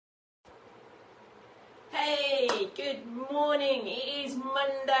Good morning. It is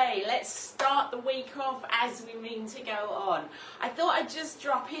Monday. Let's start the week off as we mean to go on. I thought I'd just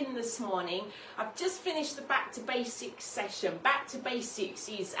drop in this morning. I've just finished the Back to Basics session. Back to Basics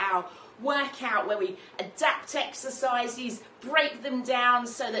is our workout where we adapt exercises, break them down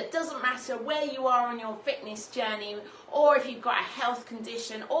so that it doesn't matter where you are on your fitness journey, or if you've got a health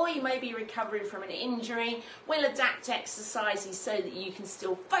condition, or you may be recovering from an injury, we'll adapt exercises so that you can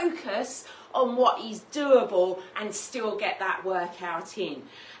still focus on what is doable and still get that workout in.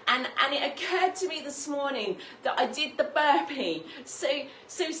 And it occurred to me this morning that I did the burpee. So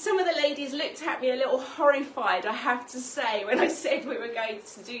some of the ladies looked at me a little horrified, I have to say, when I said we were going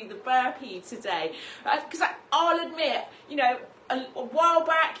to do the burpee today. Because I'll admit, you know, a while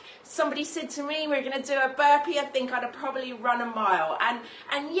back, somebody said to me, we're going to do a burpee. I think I'd have probably run a mile.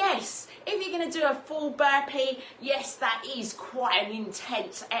 And yes, if you're going to do a full burpee, yes, that is quite an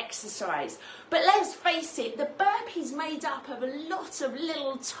intense exercise. But let's face it, the burpee's made up of a lot of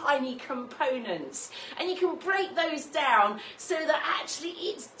little tiny components. And you can break those down so that actually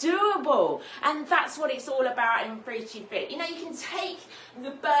it's doable. And that's what it's all about in Fruci Fit. You know, you can take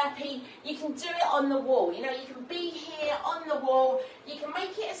the burpee, you can do it on the wall. You know, you can be here on the wall. You can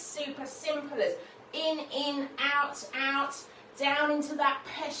make it as super simple as in, out, down into that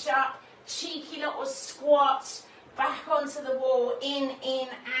push-up, cheeky little squat, back onto the wall, in,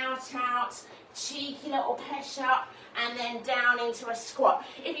 out, cheeky little push-up, and then down into a squat.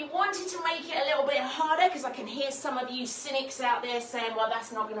 If you wanted to make it a little bit harder, because I can hear some of you cynics out there saying, well,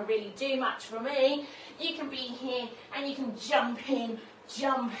 that's not going to really do much for me, you can be here and you can jump in,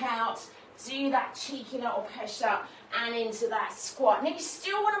 jump out, do that cheeky little push-up and into that squat. And if you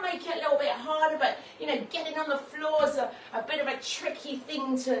still want to make it a little bit harder, but you know, getting on the floor is a bit of a tricky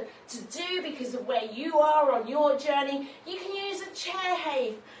thing to do because of where you are on your journey, you can use a chair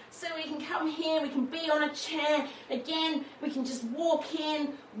height. So we can come here, we can be on a chair. Again, we can just walk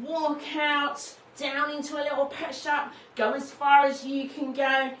in, walk out, down into a little push-up, go as far as you can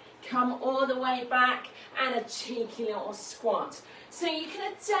go, come all the way back, and a cheeky little squat. So you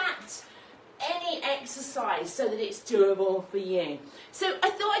can adapt any exercise so that it's doable for you. So I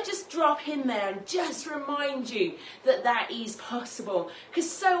thought I'd just drop in there and just remind you that that is possible, because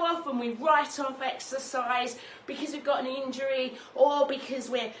so often we write off exercise because we've got an injury or because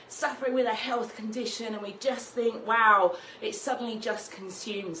we're suffering with a health condition and we just think, wow, it suddenly just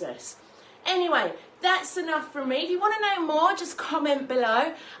consumes us. Anyway, that's enough from me. If you want to know more, just comment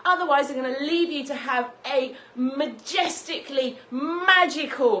below. Otherwise, I'm going to leave you to have a majestically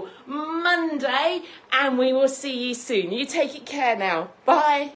magical Monday, and we will see you soon. You take care now. Bye.